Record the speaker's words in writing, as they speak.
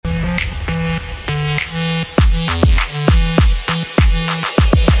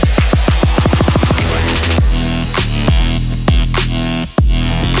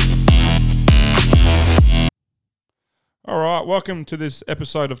Welcome to this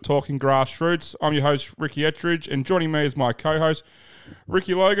episode of Talking Grassroots. I'm your host, Ricky Ettridge, and joining me is my co-host,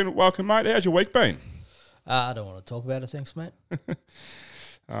 Ricky Logan. Welcome, mate. How's your week been? I don't want to talk about it, thanks, mate.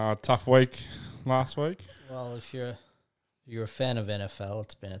 Tough week last week. Well, if you're a fan of NFL,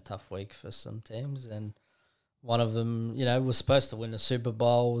 it's been a tough week for some teams, and one of them, was supposed to win the Super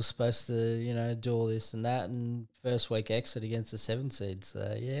Bowl, was supposed to, do all this and that, and first week exit against the 7 seeds. So,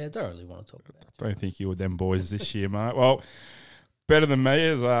 I don't really want to talk about it. I don't think you were them boys this year, mate. Well, better than me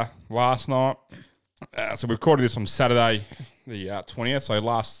is last night. So we recorded this on Saturday, the 20th. So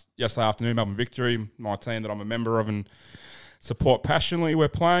yesterday afternoon, Melbourne Victory, my team that I'm a member of and support passionately, we're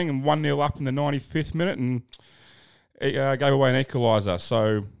playing and 1-0 up in the 95th minute and gave away an equaliser.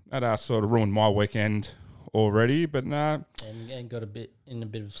 So that sort of ruined my weekend already, but no. And got in a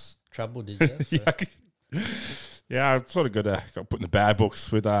bit of trouble, did you? Yeah, I sort of got put in the bad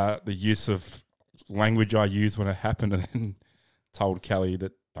books with the use of language I used when it happened, and then told Kelly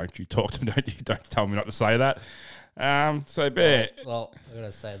that don't you talk to me, don't tell me not to say that. Well, I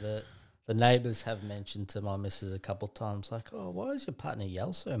gotta say that the neighbours have mentioned to my missus a couple of times, like, "Oh, why does your partner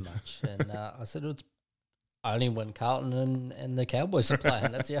yell so much?" And I said it's only when Carlton and the Cowboys are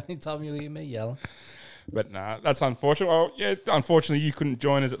playing. That's the only time you hear me yelling. But nah, that's unfortunate. Well, yeah, unfortunately you couldn't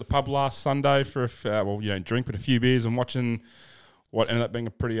join us at the pub last Sunday for you don't drink, but a few beers and watching what ended up being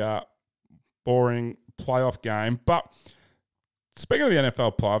a pretty boring playoff game. But speaking of the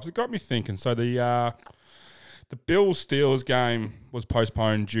NFL playoffs, it got me thinking. So the Bills-Steelers game was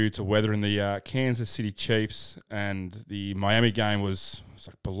postponed due to weather, and the Kansas City Chiefs and the Miami game was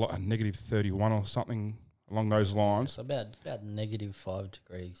like below a negative 31 or something along those lines. So about negative 5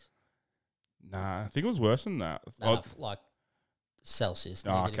 degrees. Nah, I think it was worse than that. Like Celsius,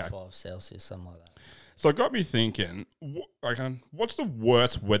 negative 5 Celsius, something like that. So it got me thinking, what's the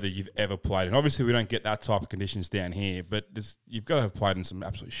worst weather you've ever played in? Obviously, we don't get that type of conditions down here, but you've got to have played in some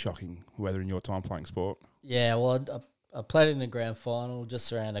absolutely shocking weather in your time playing sport. Yeah, well, I played in the grand final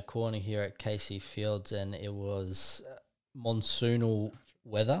just around the corner here at KC Fields, and it was monsoonal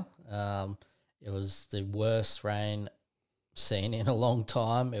weather. It was the worst rain seen in a long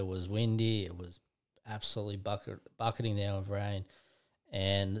time. It was windy. It was absolutely bucketing down with rain,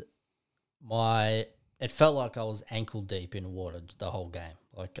 and it felt like I was ankle deep in water the whole game.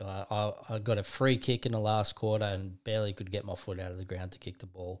 Like I got a free kick in the last quarter and barely could get my foot out of the ground to kick the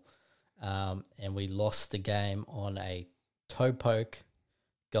ball, and we lost the game on a toe poke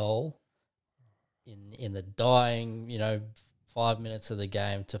goal in the dying 5 minutes of the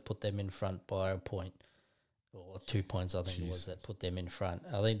game to put them in front by a point. Or 2 points, I think it was, that put them in front.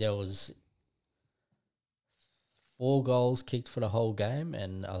 I think there was 4 goals kicked for the whole game,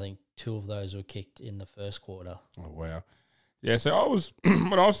 and I think 2 of those were kicked in the first quarter. Oh, wow. Yeah, so I was,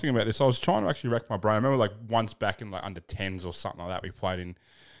 when I was thinking about this, I was trying to actually rack my brain. I remember like once back in like under 10s or something like that, we played in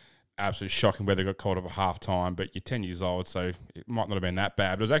absolutely shocking weather, got called off at half time, but you're 10 years old, so it might not have been that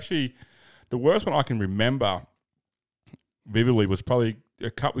bad. But it was actually, the worst one I can remember vividly was probably a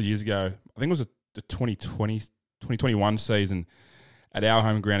couple of years ago. I think it was the 2021 season at our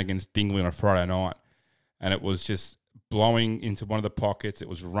home ground against Dingley on a Friday night, and it was just blowing into one of the pockets. It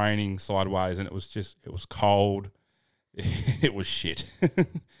was raining sideways, and it was cold. It was shit.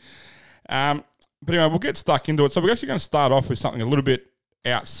 But anyway, we'll get stuck into it. So we're actually going to start off with something a little bit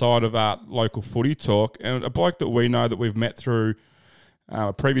outside of our local footy talk, and a bloke that we know that we've met through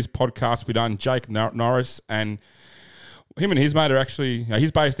a previous podcast we done, Jake Norris, and him and his mate are actually,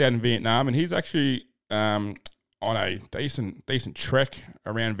 he's based out in Vietnam, and he's actually on a decent trek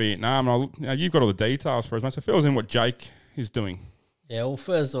around Vietnam. And you've got all the details for us, mate. So fill us in what Jake is doing. Yeah, well,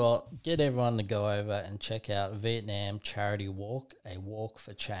 first of all, get everyone to go over and check out Vietnam Charity Walk, a walk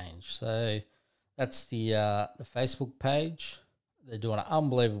for change. So that's the Facebook page. They're doing an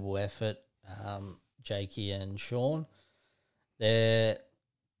unbelievable effort, Jakey and Sean. They're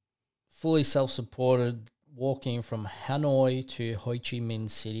fully self-supported, walking from Hanoi to Ho Chi Minh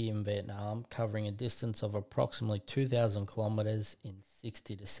City in Vietnam, covering a distance of approximately 2,000 kilometers in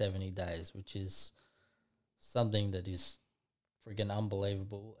 60 to 70 days, which is something that is friggin'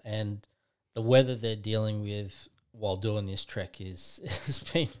 unbelievable. And the weather they're dealing with while doing this trek has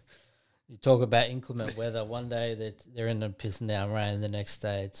been, you talk about inclement weather. One day they're in the pissing down rain, the next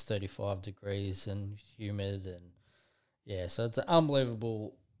day it's 35 degrees and humid. And yeah, so it's an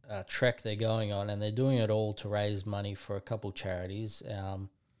unbelievable trek they're going on, and they're doing it all to raise money for a couple charities.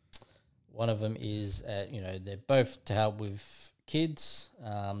 One of them is, they're both to help with kids,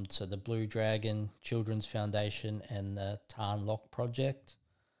 so the Blue Dragon Children's Foundation and the Tan Lock Project.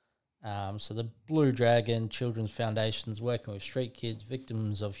 So the Blue Dragon Children's Foundation is working with street kids,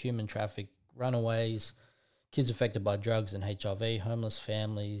 victims of human traffic, runaways, kids affected by drugs and HIV, homeless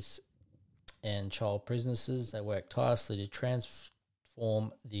families, and child prisoners. They work tirelessly to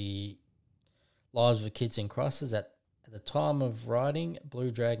transform the lives of kids in crisis. At the time of writing,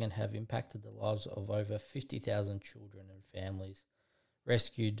 Blue Dragon have impacted the lives of over 50,000 children and families,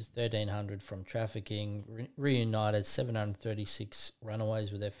 rescued 1,300 from trafficking, reunited 736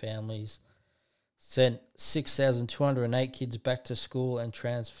 runaways with their families, sent 6,208 kids back to school, and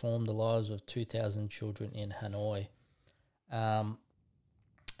transformed the lives of 2,000 children in Hanoi.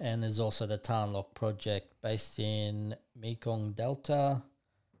 And there's also the Tarnlock Project based in Mekong Delta.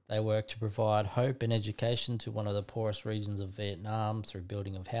 They work to provide hope and education to one of the poorest regions of Vietnam through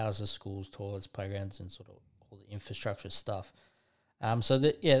building of houses, schools, toilets, playgrounds, and sort of all the infrastructure stuff. So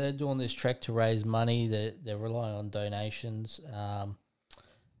they're doing this trek to raise money. They're relying on donations.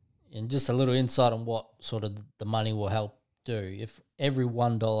 And just a little insight on what sort of the money will help do. If every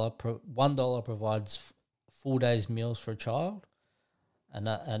 $1 provides 4 days meals for a child,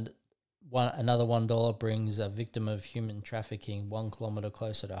 another $1 brings a victim of human trafficking 1 kilometre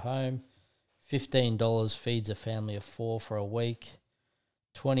closer to home. $15 feeds a family of 4 for a week.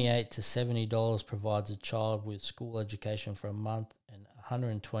 $28 to $70 provides a child with school education for a month, and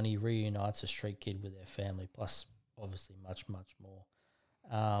 $120 reunites a street kid with their family, plus obviously much, much more.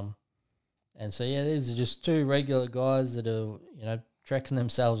 And so, these are just two regular guys that are, trekking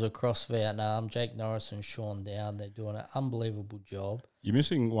themselves across Vietnam. Jake Norris and Sean Down, they're doing an unbelievable job. You're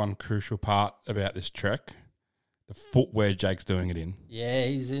missing one crucial part about this trek, the footwear Jake's doing it in. Yeah,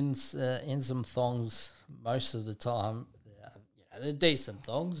 he's in some thongs most of the time. They're decent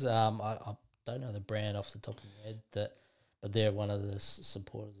thongs. I don't know the brand off the top of my head, but they're one of the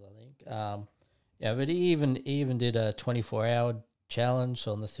supporters, I think. But he even did a 24-hour challenge.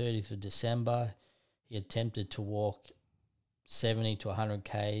 So on the 30th of December, he attempted to walk 70 to 100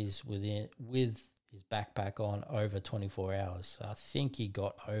 Ks with his backpack on over 24 hours. So I think he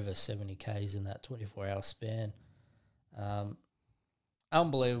got over 70 Ks in that 24-hour span.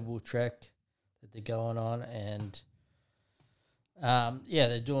 Unbelievable trek that they're going on, and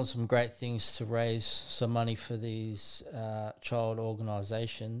they're doing some great things to raise some money for these child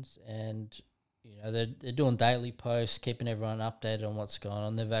organisations, and they're doing daily posts, keeping everyone updated on what's going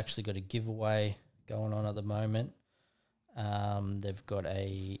on. They've actually got a giveaway going on at the moment. They've got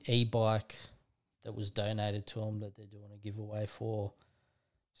a e-bike that was donated to them that they're doing a giveaway for,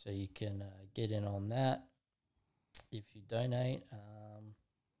 so you can get in on that if you donate. I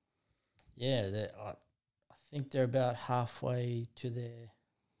think they're about halfway to their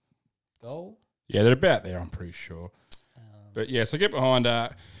goal. Yeah, they're about there, I'm pretty sure. So get behind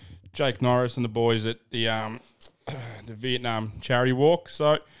Jake Norris and the boys at the Vietnam charity walk.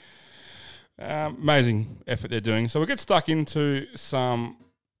 So amazing effort they're doing. So we'll get stuck into some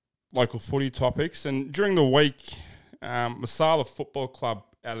local footy topics. And during the week, Masala Football Club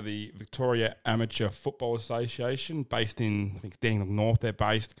out of the Victoria Amateur Football Association, based in, I think, Dandenong North, they're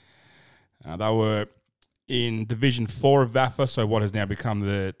based. They were in Division 4 of VAFA, so what has now become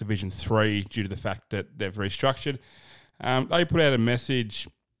the Division 3 due to the fact that they've restructured. They put out a message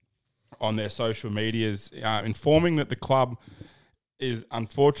on their social medias informing that the club is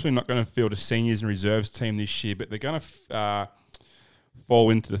unfortunately not going to field a seniors and reserves team this year, but they're going to fall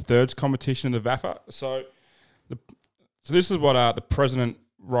into the thirds competition of the VAFA. So this is what the president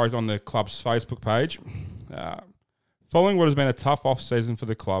wrote on the club's Facebook page. Following what has been a tough off-season for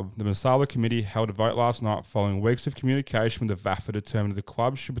the club, the Masala committee held a vote last night following weeks of communication with the VAFA determined the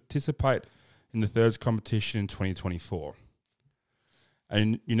club should participate in the thirds competition in 2024.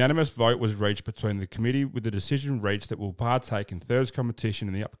 A unanimous vote was reached between the committee, with the decision reached that will partake in thirds competition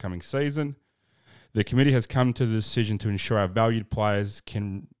in the upcoming season. The committee has come to the decision to ensure our valued players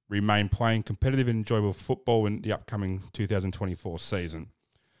can remain playing competitive and enjoyable football in the upcoming 2024 season.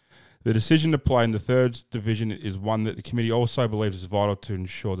 The decision to play in the third division is one that the committee also believes is vital to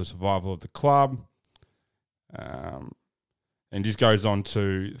ensure the survival of the club. And just goes on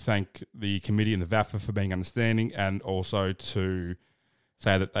to thank the committee and the VAFA for being understanding, and also to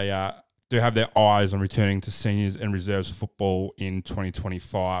say that they do have their eyes on returning to seniors and reserves football in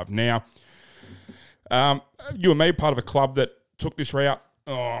 2025. Now, you and me, part of a club that took this route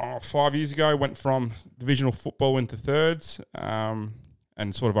 5 years ago, went from divisional football into thirds,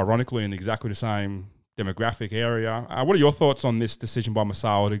 and sort of ironically in exactly the same demographic area. What are your thoughts on this decision by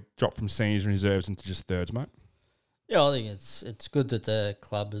Masala to drop from seniors and reserves into just thirds, mate? Yeah, I think it's good that the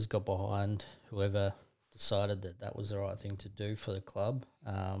club has got behind whoever decided that was the right thing to do for the club.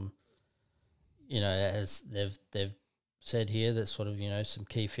 As they've said here, that sort of, some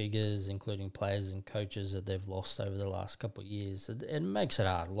key figures, including players and coaches that they've lost over the last couple of years. It makes it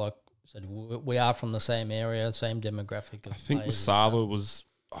hard. Like, said we are from the same area, same demographic of I think players and Masala was.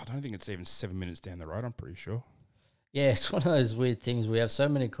 I don't think it's even 7 minutes down the road. I'm pretty sure. yeah, it's one of those weird things. We have so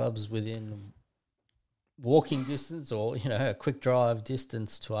many clubs within walking distance or, a quick drive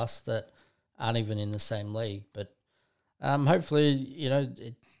distance to us that aren't even in the same league. But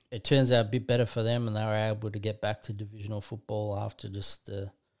hopefully, it turns out a bit better for them and they were able to get back to divisional football after just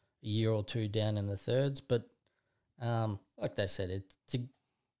a year or two down in the thirds. But like they said,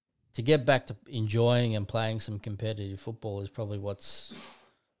 to get back to enjoying and playing some competitive football is probably what's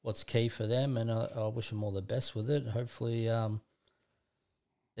key for them, and I wish them all the best with it. Hopefully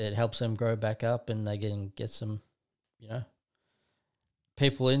it helps them grow back up and they can get some,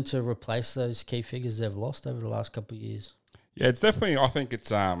 people in to replace those key figures they've lost over the last couple of years. Yeah, it's definitely, I think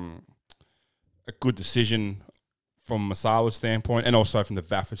it's a good decision from Masala's standpoint and also from the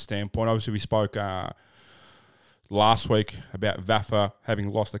VAFA standpoint. Obviously, we spoke last week about VAFA having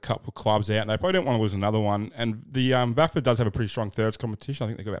lost a couple of clubs out, and they probably don't want to lose another one. And the VAFA does have a pretty strong thirds competition. I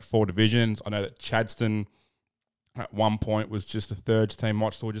think they've got about 4 divisions. I know that Chadstone at one point was just a thirds team.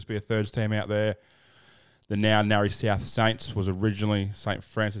 Might still just be a thirds team out there. The now Narry South Saints was originally St.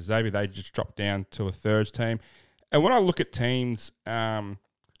 Francis Xavier. They just dropped down to a thirds team. And when I look at teams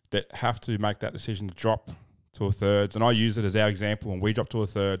that have to make that decision to drop to a thirds, and I use it as our example when we dropped to a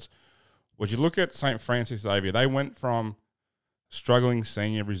thirds, was you look at St. Francis Xavier, they went from struggling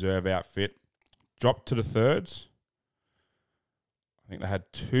senior reserve outfit, dropped to the thirds. I think they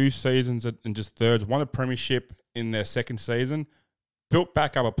had 2 seasons in just thirds, won a premiership in their second season, built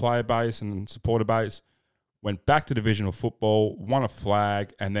back up a player base and supporter base, went back to divisional football, won a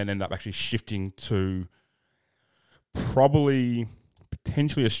flag, and then ended up actually shifting to probably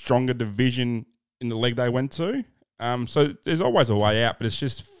potentially a stronger division in the league they went to. So there's always a way out, but it's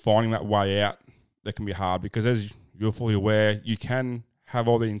just finding that way out that can be hard because as you're fully aware, you can have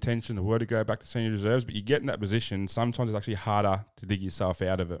all the intention of where to go back to senior reserves, but you get in that position, sometimes it's actually harder to dig yourself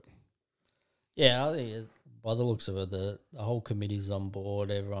out of it. Yeah, I think by the looks of it, the whole committee's on board.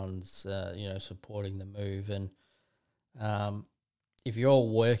 Everyone's, supporting the move. And if you're all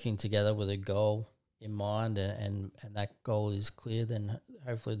working together with a goal in mind and that goal is clear, then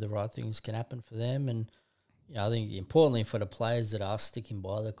hopefully the right things can happen for them. And I think importantly for the players that are sticking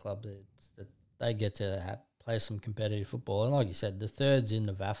by the club, that they get to play some competitive football. And like you said, the thirds in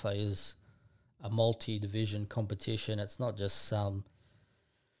the VAFA is a multi-division competition. It's not just some,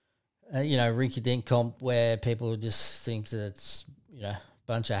 rinky-dink comp where people just think that it's, a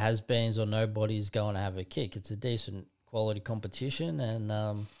bunch of has-beens or nobody's going to have a kick. It's a decent quality competition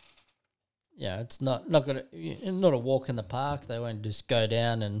and, it's not a walk in the park. They won't just go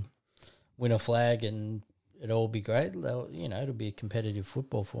down and win a flag and it'll all be great. It'll be a competitive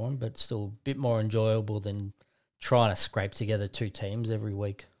football for them, but still a bit more enjoyable than trying to scrape together 2 teams every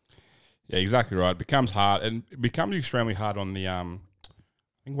week. Yeah, exactly right. It becomes hard, and it becomes extremely hard on the. I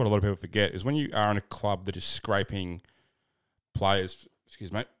think what a lot of people forget is when you are in a club that is scraping players,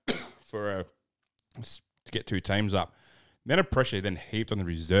 to get 2 teams up. The amount of pressure then heaped on the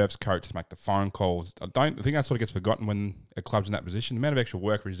reserves coach to make the phone calls. I think that sort of gets forgotten when a club's in that position. The amount of extra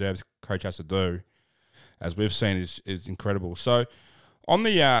work reserves coach has to do, as we've seen, is incredible. So, on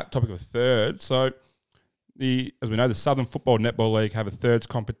the topic of thirds, as we know, the Southern Football Netball League have a thirds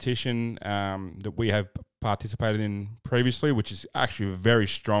competition that we have participated in previously, which is actually a very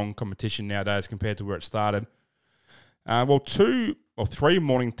strong competition nowadays compared to where it started. 2 or 3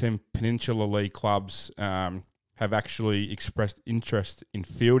 Mornington Peninsula League clubs have actually expressed interest in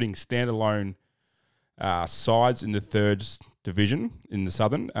fielding standalone sides in the thirds division in the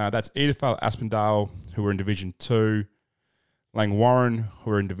Southern. That's Edithvale Aspendale, who are in Division 2, Langwarren,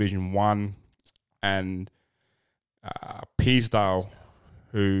 who are in Division 1, and Pearsdale,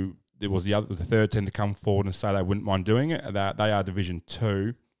 who was the third team to come forward and say they wouldn't mind doing it. They are Division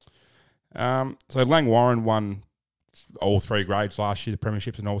 2. So Langwarren won all 3 grades last year, the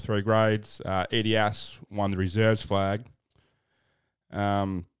premierships in all 3 grades. EDS won the reserves flag.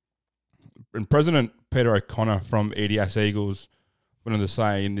 And President Peter O'Connor from EDS Eagles went on to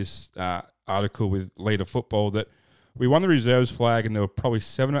say in this article with Leader Football that we won the reserves flag and there were probably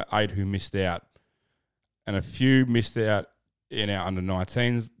 7 or 8 who missed out. And a few missed out in our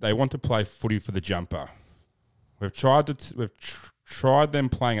under-19s. They want to play footy for the jumper. We've tried them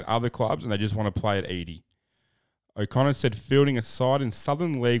playing at other clubs and they just want to play at Edie. O'Connor said fielding a side in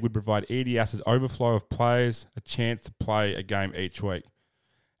Southern League would provide EDS's overflow of players a chance to play a game each week.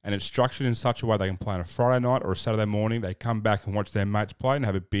 And it's structured in such a way they can play on a Friday night or a Saturday morning. They come back and watch their mates play and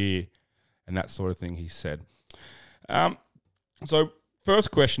have a beer and that sort of thing, he said. So first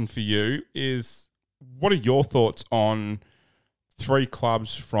question for you is, what are your thoughts on 3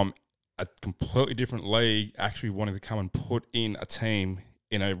 clubs from a completely different league actually wanting to come and put in a team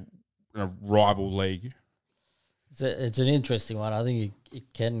in a rival league. It's an interesting one. I think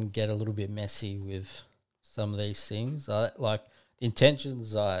it can get a little bit messy with some of these things. Like the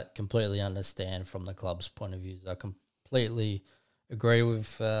intentions, I completely understand from the club's point of view. I completely agree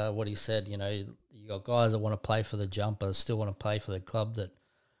with what he said. You know, you got guys that want to play for the jumper, still want to play for the club that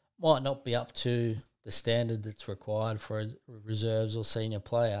might not be up to the standard that's required for a reserves or senior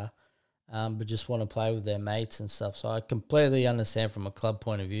player, but just want to play with their mates and stuff. So I completely understand from a club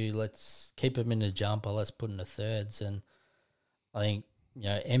point of view. Let's keep them in the jumper. Let's put in the thirds. And I think, you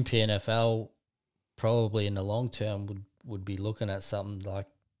know, MPNFL probably in the long term would be looking at something like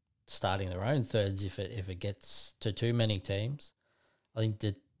starting their own thirds if it gets to too many teams. I think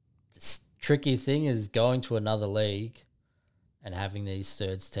the tricky thing is going to another league and having these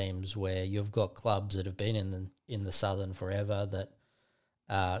thirds teams where you've got clubs that have been in the Southern forever that,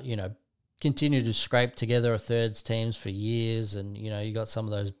 you know, continue to scrape together a thirds teams for years. And, you know, you got some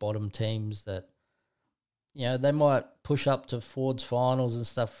of those bottom teams that, you know, they might push up to Fords finals and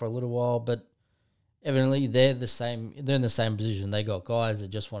stuff for a little while, but evidently they're in the same position. They got guys that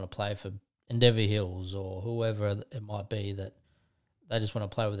just want to play for Endeavour Hills or whoever it might be, that they just want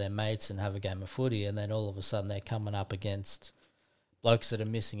to play with their mates and have a game of footy, and then all of a sudden they're coming up against blokes that are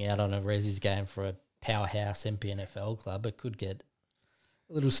missing out on a Resi's game for a powerhouse MPNFL club. It could get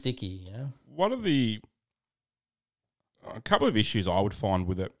a little sticky, you know. A couple of issues I would find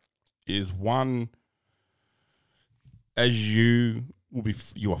with it is, one, as you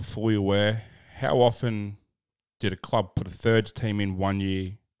are fully aware, how often did a club put a thirds team in one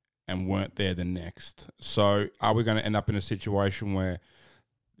year and weren't there the next? So are we going to end up in a situation where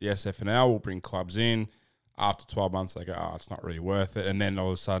the SFNL will bring clubs in, after 12 months they go, oh, it's not really worth it, and then all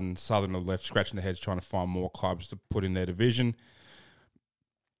of a sudden Southern are left scratching their heads trying to find more clubs to put in their division?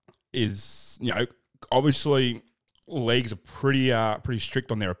 Is, you know, obviously leagues are pretty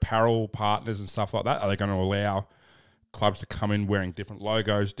strict on their apparel partners and stuff like that. Are they going to allow clubs to come in wearing different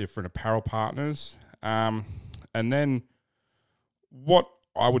logos, different apparel partners? And then what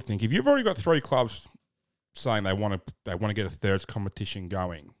I would think, if you've already got 3 clubs saying they want to get a thirds competition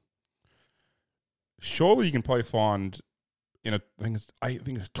going, surely you can probably find I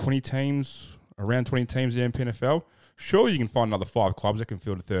think it's 20 teams, around 20 teams in the MPNFL. Surely you can find another 5 clubs that can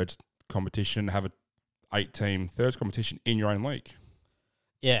field a thirds competition, have a 8-team thirds competition in your own league.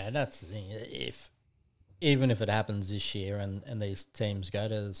 Yeah, that's the thing. Even if it happens this year and these teams go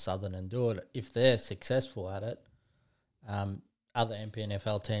to the Southern and do it, if they're successful at it, other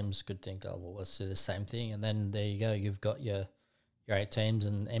MPNFL teams could think, oh, well, let's do the same thing. And then there you go. You've got your 8 teams,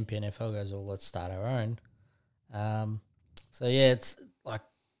 and MPNFL goes, well, let's start our own. So, yeah, it's like,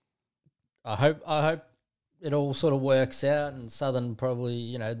 I hope it all sort of works out, and Southern probably,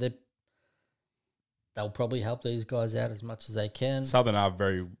 you know, they'll probably help these guys out as much as they can. Southern are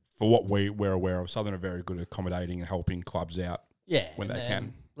very, for what we're aware of, Southern are very good at accommodating and helping clubs out when they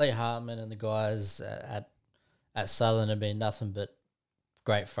can. Lee Hartman and the guys at Southern have been nothing but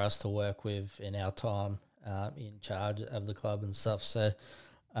great for us to work with in our time in charge of the club and stuff. So,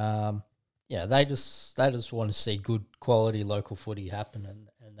 yeah, they just want to see good quality local footy happen, and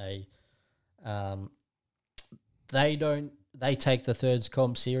they take the thirds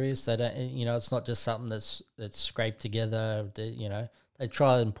comp serious. They don't, you know, it's not just something that's scraped together. You know, they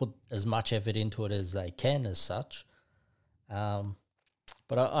try and put as much effort into it as they can as such. But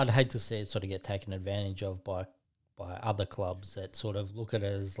I'd hate to see it sort of get taken advantage of by other clubs that sort of look at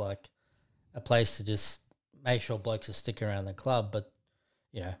it as like a place to just make sure blokes are sticking around the club. But,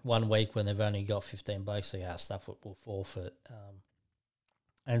 you know, one week when they've only got 15 blokes, they stuff will forfeit.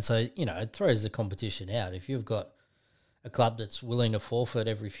 And so, you know, it throws the competition out. If you've got a club that's willing to forfeit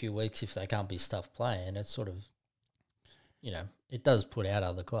every few weeks if they can't be stuffed playing, it's sort of, you know, it does put out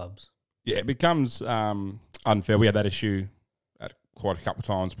other clubs. Yeah, it becomes unfair. We had that issue at quite a couple of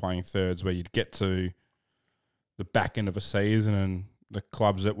times playing thirds, where you'd get to the back end of a season and the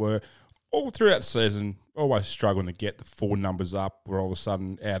clubs that were all throughout the season always struggling to get the full numbers up were all of a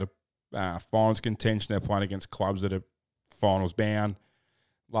sudden out of finals contention. They're playing against clubs that are finals bound.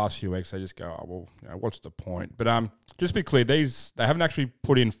 Last few weeks, they just go, oh, well, you know, what's the point? But just to be clear, they haven't actually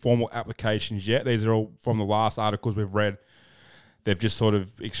put in formal applications yet. These are all from the last articles we've read. They've just sort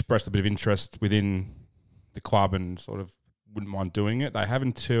of expressed a bit of interest within the club and sort of wouldn't mind doing it. They have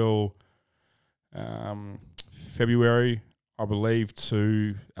until February, I believe,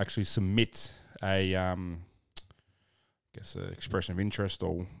 to actually submit an expression of interest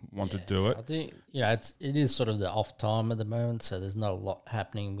or want to do it. I think, you know, it is sort of the off time at the moment, so there's not a lot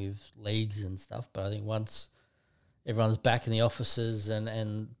happening with leagues and stuff. But I think once everyone's back in the offices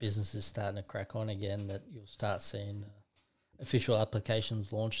and businesses starting to crack on again, that you'll start seeing official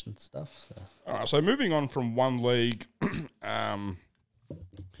applications launched and stuff. So. All right, so moving on from one league,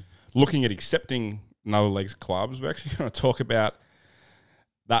 looking at accepting another league's clubs, we're actually going to talk about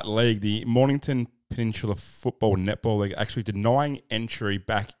that league, the Mornington Peninsula Football Netball League, actually denying entry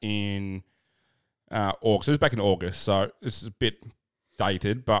back in August. It was back in August, so this is a bit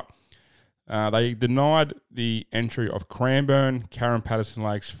dated, but they denied the entry of Cranbourne, Karen Patterson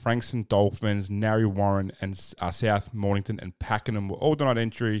Lakes, Frankston Dolphins, Narre Warren, and South Mornington and Pakenham were all denied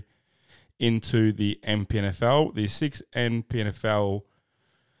entry into the MPFNL. The 6 MPFNL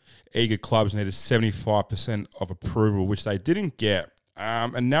eager clubs needed 75% of approval, which they didn't get.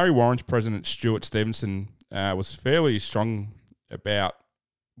 And Narre Warren's president, Stuart Stevenson, was fairly strong about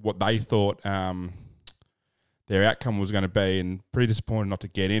what they thought their outcome was going to be, and pretty disappointed not to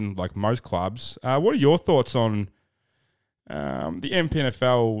get in like most clubs. What are your thoughts on the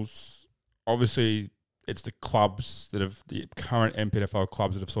MPFNL's? Obviously, it's the clubs that have, the current MPFNL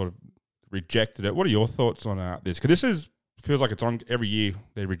clubs that have sort of rejected it. What are your thoughts on this? Because this feels like it's on every year.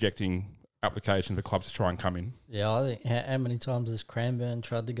 They're rejecting applications for clubs to try and come in. Yeah, I think how many times has Cranbourne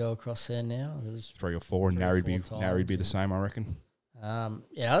tried to go across there now? There's 3 or 4, and Narre would be the same, I reckon.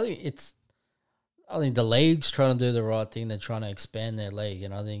 Yeah, I think the league's trying to do the right thing. They're trying to expand their league,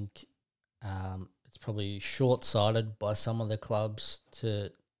 and I think it's probably short-sighted by some of the clubs to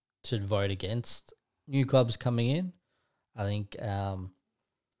vote against new clubs coming in. I think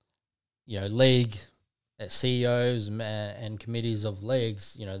league CEOs and committees of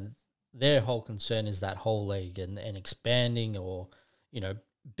leagues, their whole concern is that whole league and expanding or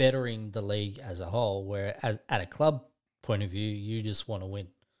bettering the league as a whole. Whereas at a club point of view, you just want to win.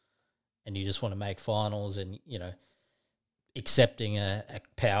 And you just want to make finals, and accepting a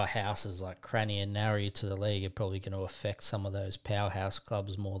powerhouses like Cranny and Narre to the league are probably going to affect some of those powerhouse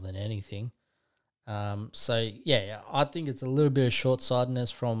clubs more than anything. So yeah, I think it's a little bit of short-sightedness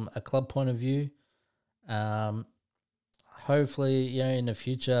from a club point of view. Hopefully, in the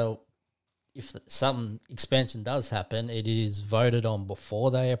future, if some expansion does happen, it is voted on before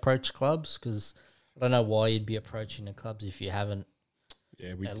they approach clubs, because I don't know why you'd be approaching the clubs if you haven't.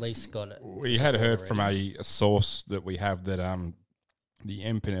 Yeah, at least got it. We had heard already from a source that we have that the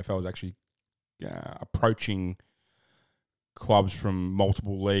MPFNL is actually approaching clubs from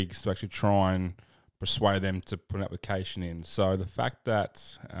multiple leagues to actually try and persuade them to put an application in. So the fact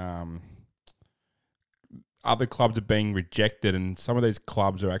that other clubs are being rejected, and some of these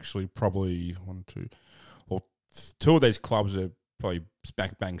clubs are actually probably two of these clubs are probably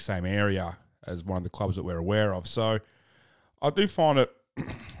back bang same area as one of the clubs that we're aware of. So I do find it.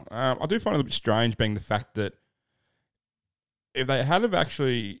 I do find it a bit strange, being the fact that if they had have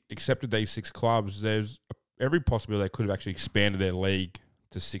actually accepted these 6 clubs, there's every possibility they could have actually expanded their league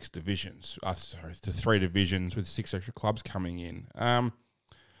to 6 divisions. To 3 divisions with 6 extra clubs coming in. I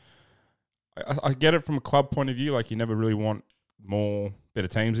get it from a club point of view, like you never really want better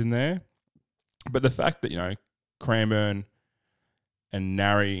teams in there. But the fact that, Cranbourne and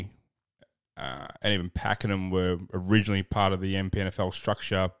Narre and even Pakenham were originally part of the MPFNL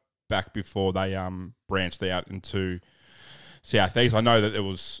structure back before they branched out into South East. I know that there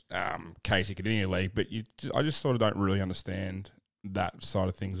was Casey Cadinia League, but I just sort of don't really understand that side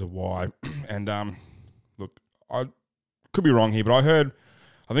of things of why. And look, I could be wrong here, but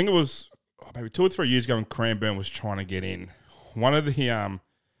I think it was maybe 2 or 3 years ago when Cranbourne was trying to get in. One of the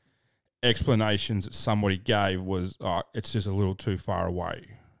explanations that somebody gave was, it's just a little too far away.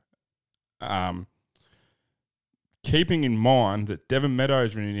 Keeping in mind that Devon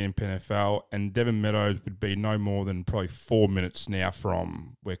Meadows are in the MPFNL, and Devon Meadows would be no more than probably 4 minutes now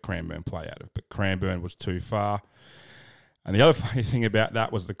from where Cranbourne play out of, but Cranbourne was too far. And the other funny thing about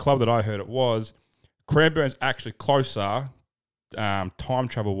that was the club that I heard it was, Cranbourne's actually closer time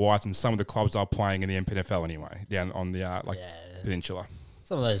travel wise than some of the clubs are playing in the MPFNL anyway, down on the peninsula.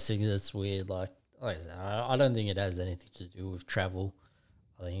 Some of those things, it's weird. Like I said, I don't think it has anything to do with travel.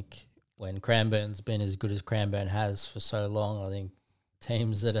 I think when Cranbourne's been as good as Cranbourne has for so long, I think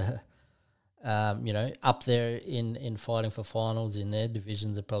teams that are, up there in fighting for finals in their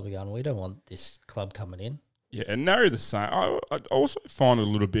divisions are probably going, we don't want this club coming in. Yeah, and Narre the same. I also find it a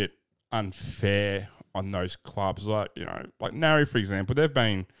little bit unfair on those clubs. Like Narre, for example, they've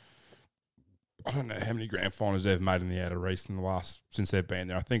been, I don't know how many grand finals they've made in the Outer East since they've been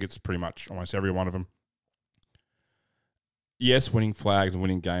there. I think it's pretty much almost every one of them. Yes, winning flags and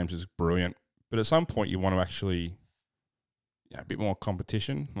winning games is brilliant, but at some point you want to actually, a bit more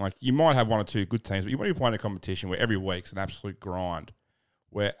competition. Like you might have 1 or 2 good teams, but you want to be playing a competition where every week's an absolute grind.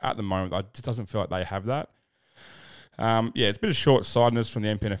 Where at the moment, it just doesn't feel like they have that. Yeah, it's a bit of short-sightedness from the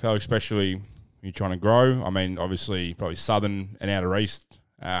MPFNL, especially when you're trying to grow. I mean, obviously, probably Southern and Outer East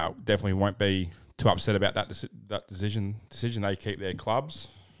definitely won't be too upset about that decision. They keep their clubs.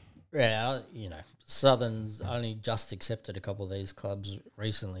 Yeah, Southern's only just accepted a couple of these clubs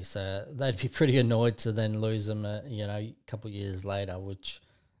recently, so they'd be pretty annoyed to then lose them, a couple of years later. Which,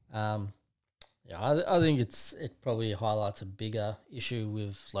 I think it probably highlights a bigger issue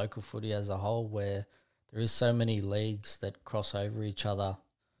with local footy as a whole, where there is so many leagues that cross over each other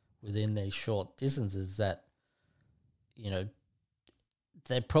within these short distances that,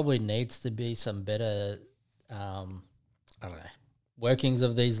 there probably needs to be some better, I don't know, workings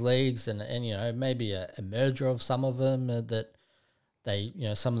of these leagues and maybe a merger of some of them that they,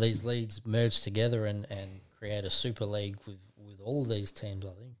 some of these leagues merge together and create a super league with all these teams, I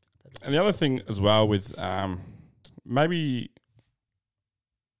think. And the other thing as well with maybe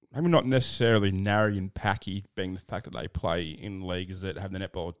not necessarily Narry and Packy being the fact that they play in leagues that have the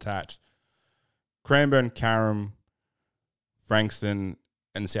netball attached. Cranbourne, Carrum, Frankston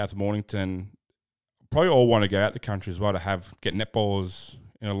and South Mornington probably all want to go out the country as well to get netballers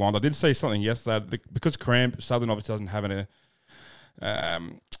in a line. I did see something yesterday because Southern obviously doesn't have a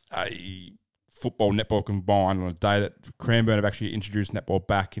football netball combined on a day that Cranbourne have actually introduced netball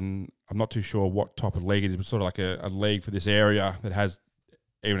back in. I'm not too sure what type of league it is, but sort of like a league for this area that has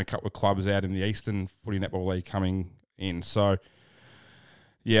even a couple of clubs out in the Eastern Footy Netball League coming in. So,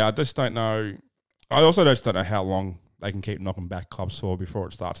 yeah, I just don't know. I also just don't know how long they can keep knocking back clubs for before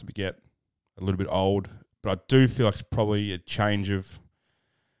it starts to get a little bit old. But I do feel like it's probably a change of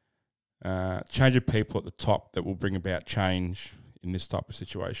people at the top that will bring about change in this type of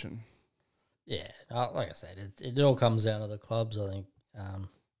situation. Yeah, like I said, it all comes down to the clubs. I think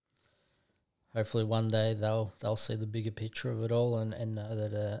hopefully one day they'll see the bigger picture of it all and know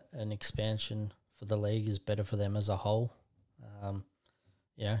that an expansion for the league is better for them as a whole.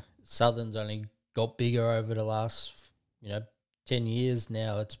 Southern's only got bigger over the last 10 years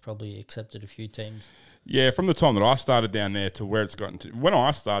now. It's probably accepted a few teams. Yeah, from the time that I started down there to where it's gotten to. When I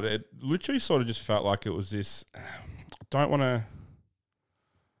started, it literally sort of just felt like it was this. I don't want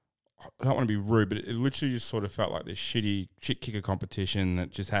to be rude, but it literally just sort of felt like this shit kicker competition that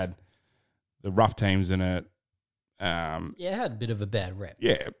just had the rough teams in it. It had a bit of a bad rep.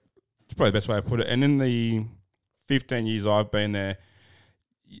 Yeah, it's probably the best way to put it. And in the 15 years I've been there,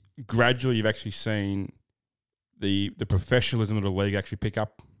 gradually you've actually seen the professionalism of the league actually pick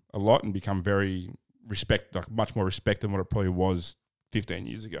up a lot and become much more respected than what it probably was 15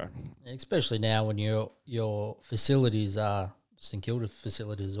 years ago. Especially now when your facilities are St Kilda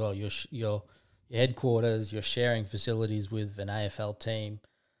facilities as well. Your headquarters, you're sharing facilities with an AFL team.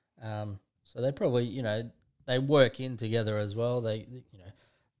 So they probably, they work in together as well. They're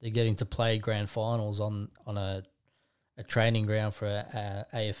getting to play grand finals on a training ground for a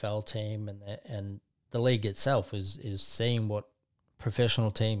AFL team, and the league itself is seeing what professional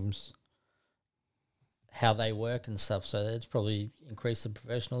teams, how they work and stuff. So it's probably increased the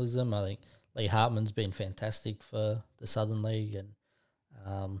professionalism. I think Lee Hartman's been fantastic for the Southern League, and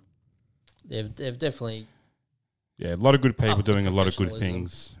they've definitely a lot of good people doing a lot of good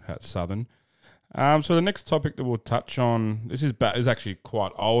things at Southern. So the next topic that we'll touch on, this is actually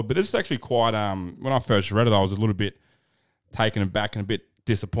quite old, but this is actually quite. When I first read it, I was a little bit taken aback and a bit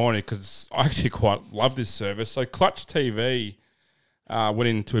disappointed because I actually quite love this service. So Clutch TV went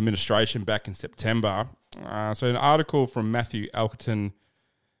into administration back in September. So an article from Matthew Elkerton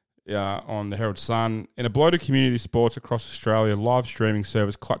on the Herald Sun. In a blow to community sports across Australia, live streaming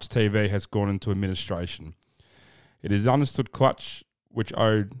service Clutch TV has gone into administration. It is understood Clutch, which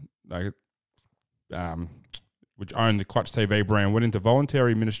owned the Clutch TV brand, went into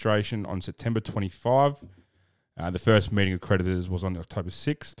voluntary administration on September 25. The first meeting of creditors was on October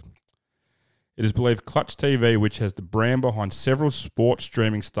 6th. It is believed Clutch TV, which has the brand behind several sports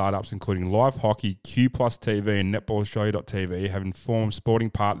streaming startups, including Live Hockey, Q Plus TV, and NetballAustralia.tv, have informed sporting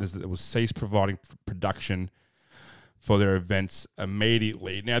partners that it will cease providing production for their events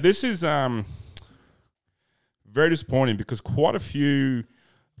immediately. Now, this is very disappointing because quite a few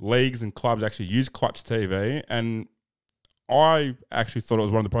leagues and clubs actually use Clutch TV, and I actually thought it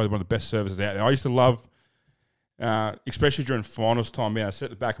was probably one of the best services out there. I used to love, especially during finals time, being able to sit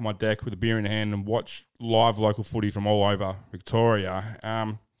at the back of my deck with a beer in hand and watch live local footy from all over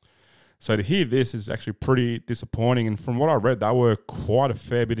Victoria. So to hear this is actually pretty disappointing, and from what I read, they were quite a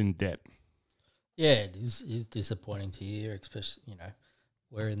fair bit in debt. Yeah, it is disappointing to hear, especially,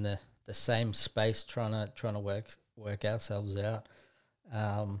 we're in the same space trying to work ourselves out.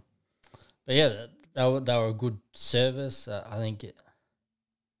 But yeah, they were a good service. I think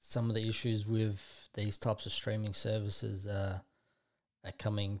some of the issues with these types of streaming services are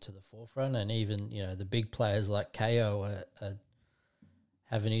coming to the forefront, and even the big players like KO are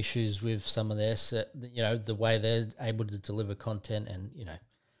having issues with some of their the way they're able to deliver content, and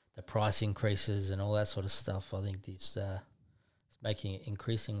the price increases and all that sort of stuff. I think it's making it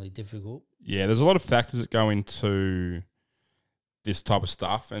increasingly difficult. Yeah, there's a lot of factors that go into this type of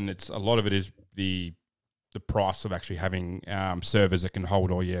stuff, and a lot of it is the price of actually having servers that can hold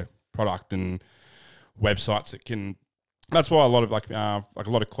all your product and websites that can. That's why a lot of like a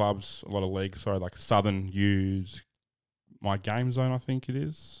lot of clubs, a lot of leagues, like Southern use My Game Zone, I think it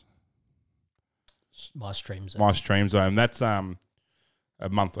is. My Stream Zone. My Stream Zone. That's a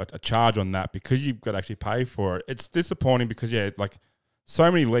month, a charge on that, because you've got to actually pay for it. It's disappointing because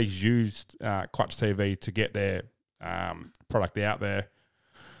so many leagues used Clutch TV to get their product out there,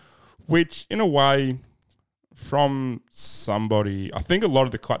 which in a way, from somebody, I think a lot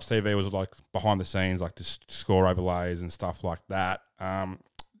of the Clutch TV was like behind the scenes, like the score overlays and stuff like that.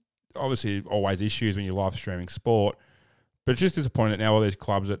 Obviously, always issues when you're live streaming sport, but it's just disappointing that now all these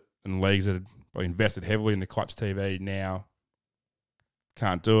clubs and leagues that have invested heavily in the Clutch TV now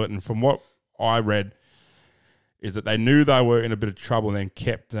can't do it. And from what I read, is that they knew they were in a bit of trouble and then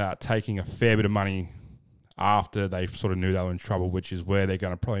kept taking a fair bit of money after they sort of knew they were in trouble, which is where they're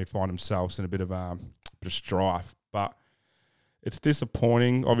going to probably find themselves in a bit of strife. But it's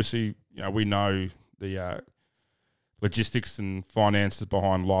disappointing. Obviously, we know the logistics and finances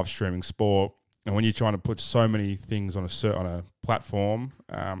behind live streaming sport, and when you're trying to put so many things on a platform,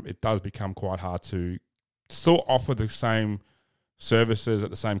 it does become quite hard to still offer the same services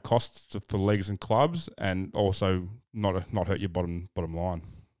at the same costs for leagues and clubs, and also not hurt your bottom line.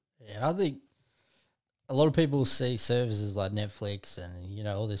 Yeah, I think a lot of people see services like Netflix and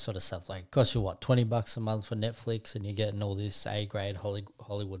all this sort of stuff. Like, it costs you $20 a month for Netflix, and you're getting all this A-grade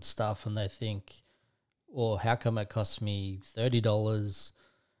Hollywood stuff, and they think, well, how come it costs me $30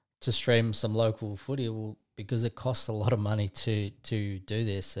 to stream some local footy? Well, because it costs a lot of money to do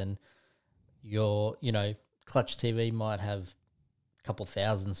this, and your Clutch TV might have couple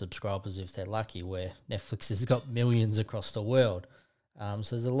thousand subscribers if they're lucky, where Netflix has got millions across the world.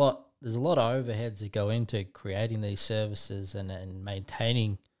 So there's a lot of overheads that go into creating these services and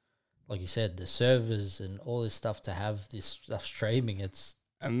maintaining, like you said, the servers and all this stuff to have this stuff streaming.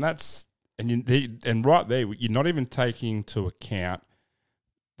 And right there, you're not even taking into account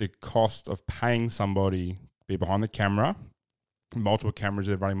the cost of paying somebody to be behind the camera, multiple cameras.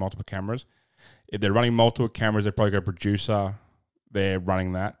 They're running multiple cameras. If they're running multiple cameras, they've probably got a producer. They're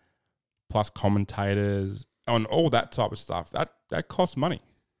running that, plus commentators and all that type of stuff. That costs money.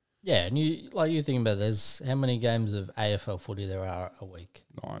 Yeah, and you think about there's how many games of AFL footy there are a week?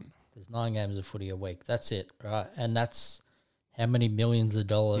 9. There's 9 games of footy a week. That's it, right? And that's how many millions of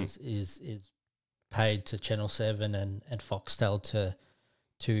dollars is paid to Channel 7 and Foxtel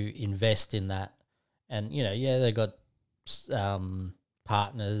to invest in that. And, they got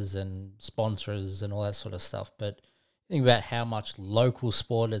partners and sponsors and all that sort of stuff, but think about how much local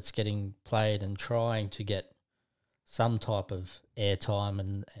sport it's getting played and trying to get some type of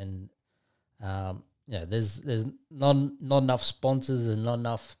airtime and there's not enough sponsors and not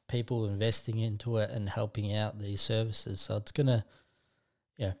enough people investing into it and helping out these services. So it's gonna,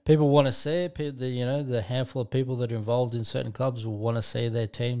 people want to see it. The handful of people that are involved in certain clubs will want to see their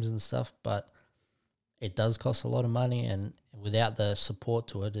teams and stuff, but it does cost a lot of money, and without the support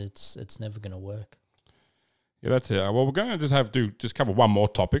to it, it's never going to work. Yeah, that's it. Well, we're going to just cover one more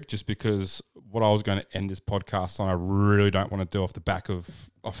topic, just because what I was going to end this podcast on, I really don't want to do off the back of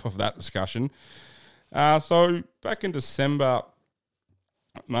that discussion. So back in December,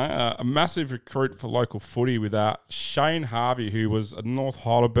 a massive recruit for local footy with Shane Harvey, who was a North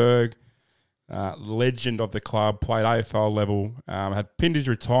Heidelberg legend of the club, played AFL level, had pinned his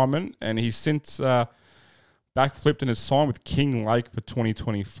retirement, and he's since backflipped and has signed with Kinglake for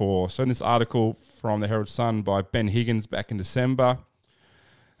 2024. So in this article from the Herald Sun by Ben Higgins back in December,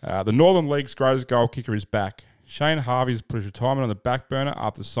 the Northern League's greatest goal kicker is back. Shane Harvey's put his retirement on the back burner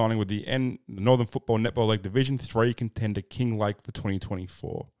after signing with the Northern Football Netball League Division 3 contender Kinglake for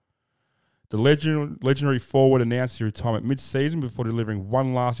 2024. The legendary forward announced his retirement mid-season before delivering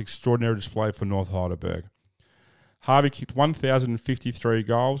one last extraordinary display for North Heidelberg. Harvey kicked 1,053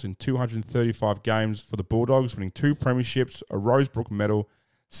 goals in 235 games for the Bulldogs, winning 2 premierships, a Rosebrook medal,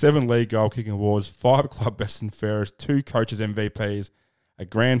 7 league goal-kicking awards, 5 club best and fairest, 2 coaches MVPs, a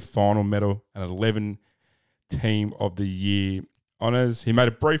grand final medal, and 11 Team of the Year honours. He made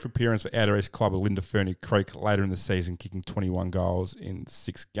a brief appearance for Outer East club of Linda Fernie Creek later in the season, kicking 21 goals in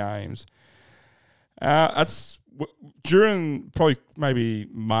 6 games. During probably maybe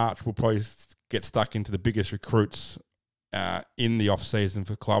March, we'll probably get stuck into the biggest recruits in the off season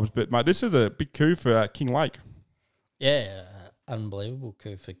for clubs. But mate, this is a big coup for Kinglake. Yeah, unbelievable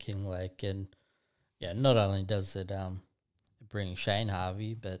coup for Kinglake, and yeah, not only does it bring Shane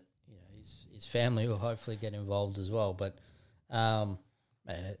Harvey, but you know his family will hopefully get involved as well. But man,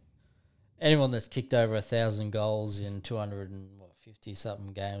 anyone that's kicked over 1,000 goals in 250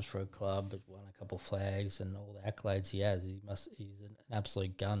 something games for a club, but won a couple of flags and all the accolades he has, he's an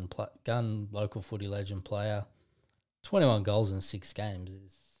absolute gun local footy legend player. 21 goals in 6 games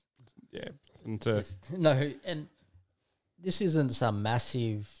is no, and this isn't some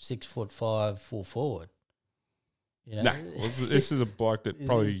massive 6'5" full forward. You know, this is a bloke that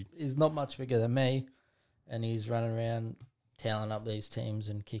he's not much bigger than me, and he's running around toweling up these teams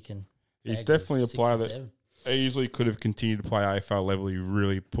and kicking. He's definitely a player that easily could have continued to play AFL level. He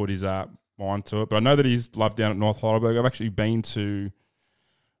really put his mind to it. But I know that he's loved down at North Heidelberg. I've actually been to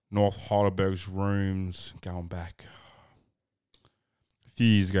North Heidelberg's rooms going back a few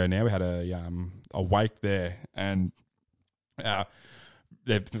years ago now. We had a wake there, and the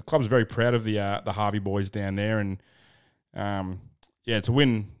club's very proud of the Harvey boys down there, and to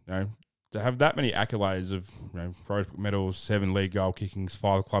win, to have that many accolades of Rosebrook medals, 7 league goal kickings,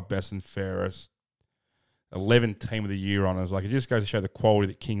 5 club best and fairest, 11 team of the year honours. Like, it just goes to show the quality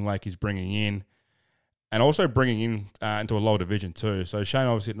that Kinglake is bringing in, and also bringing in into a lower division too. So Shane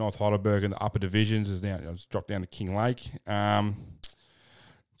obviously at North Heidelberg in the upper divisions is now dropped down to Kinglake.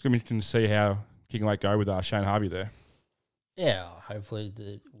 It's going to be interesting to see how Kinglake go with Shane Harvey there. Yeah, hopefully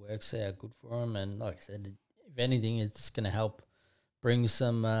it works out good for him. And like I said, if anything, it's going to help bring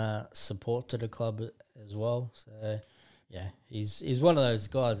some support to the club as well. So, yeah, he's one of those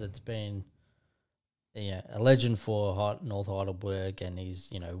guys that's been a legend for North Heidelberg, and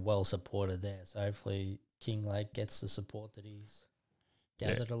he's well supported there. So hopefully Kinglake gets the support that he's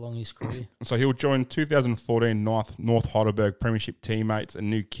gathered along his career. So he'll join 2014 North Heidelberg Premiership teammates and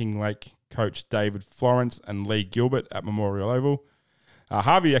new Kinglake coach David Florence and Lee Gilbert at Memorial Oval.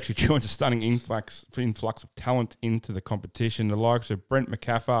 Harvey actually joins a stunning influx of talent into the competition. The likes of Brent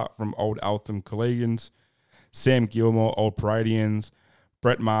McCaffar from Old Eltham Collegians, Sam Gilmore, Old Paradians,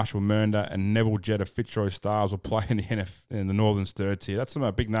 Brett Marshall Mernda, and Neville Jetta Fitzroy Stars will play in the Northern's third tier. That's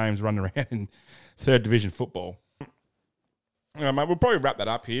some big names running around in third division football. Mate, we'll probably wrap that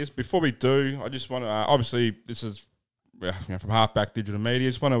up here. Before we do, I just want to obviously this is from Halfback Digital Media.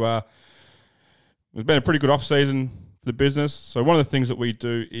 Just want to it's been a pretty good off season for the business. So one of the things that we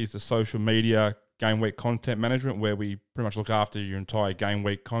do is the social media game week content management, where we pretty much look after your entire game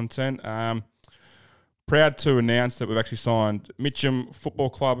week content. Proud to announce that we've actually signed Mitcham Football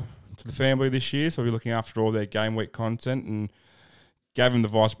Club to the family this year. So we're looking after all their game week content. And Gavin, the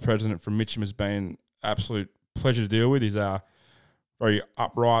vice president from Mitcham, has been absolute pleasure to deal with. He's very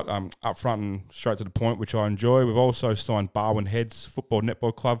upright, upfront and straight to the point, which I enjoy. We've also signed Barwon Heads Football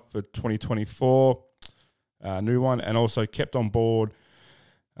Netball Club for 2024, new one, and also kept on board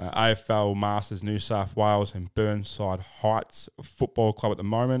AFL Masters New South Wales and Burnside Heights Football Club at the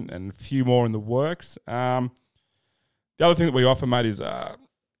moment, and a few more in the works. The other thing that we offer, mate, is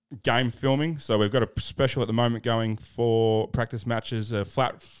game filming. So we've got a special at the moment going for practice matches, a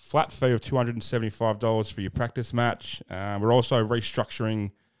flat fee of $275 for your practice match. We're also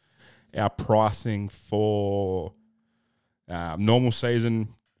restructuring our pricing for normal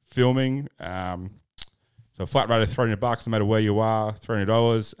season filming. So a flat rate of $300 no matter where you are,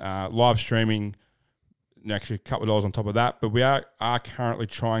 $300. Live streaming, actually a couple of dollars on top of that. But we are currently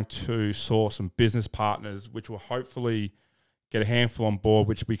trying to source some business partners, which will hopefully get a handful on board,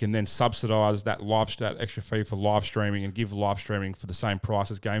 which we can then subsidise that extra fee for live streaming and give live streaming for the same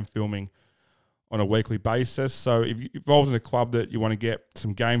price as game filming on a weekly basis. So if you're involved in a club that you want to get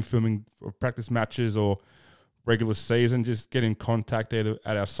some game filming for practice matches or regular season, just get in contact either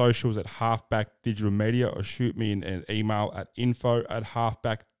at our socials at Halfback Digital Media or shoot me an email at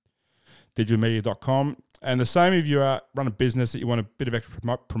info@halfbackdigitalmedia.com. And the same if you run a business that you want a bit of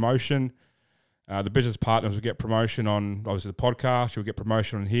extra promotion. The business partners will get promotion on, obviously, the podcast. You'll get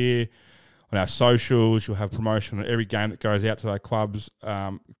promotion on here, on our socials. You'll have promotion on every game that goes out to our clubs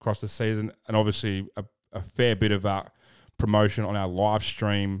across the season. And obviously a fair bit of promotion on our live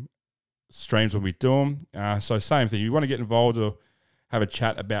streams when we do them. So same thing. If you want to get involved or have a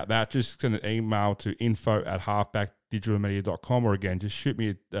chat about that, just send an email to info@halfbackdigitalmedia.com, or again, just shoot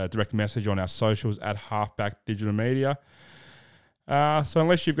me a direct message on our socials at Halfback Digital Media. So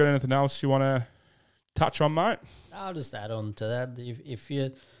unless you've got anything else you want to touch on, mate? I'll just add on to that. If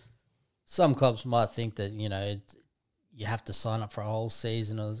you, some clubs might think that you have to sign up for a whole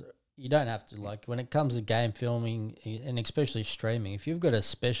season, or you don't have to, like, when it comes to game filming and especially streaming, if you've got a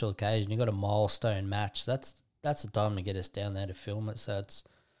special occasion, you've got a milestone match, that's the time to get us down there to film it. So it's,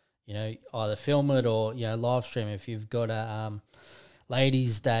 either film it or, live stream. If you've got a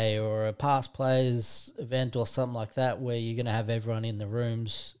ladies' day or a past players event or something like that where you're going to have everyone in the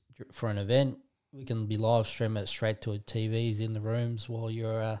rooms for an event, we can be live stream it straight to TVs in the rooms while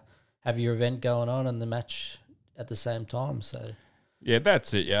you're have your event going on and the match at the same time. So yeah,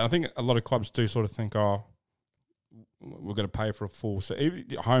 that's it. Yeah, I think a lot of clubs do sort of think, oh, we're going to pay for a full. So even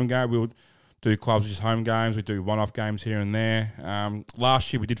the home game, we'll do clubs just home games. We do one-off games here and there.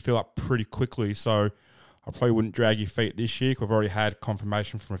 Last year we did fill up pretty quickly, so I probably wouldn't drag your feet this year. We've already had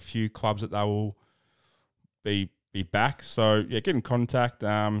confirmation from a few clubs that they will be back. So yeah, get in contact.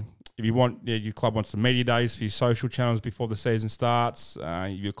 If you want, your club wants the media days for your social channels before the season starts.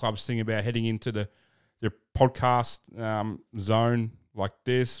 Your club's thinking about heading into the podcast zone like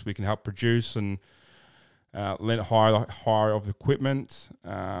this. We can help produce and lend hire of equipment.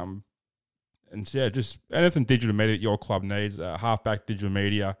 And yeah, just anything digital media that your club needs. Halfback Digital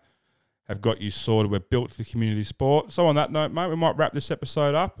Media have got you sorted. We're built for community sport. So on that note, mate, we might wrap this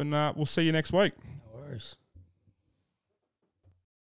episode up and we'll see you next week. No worries.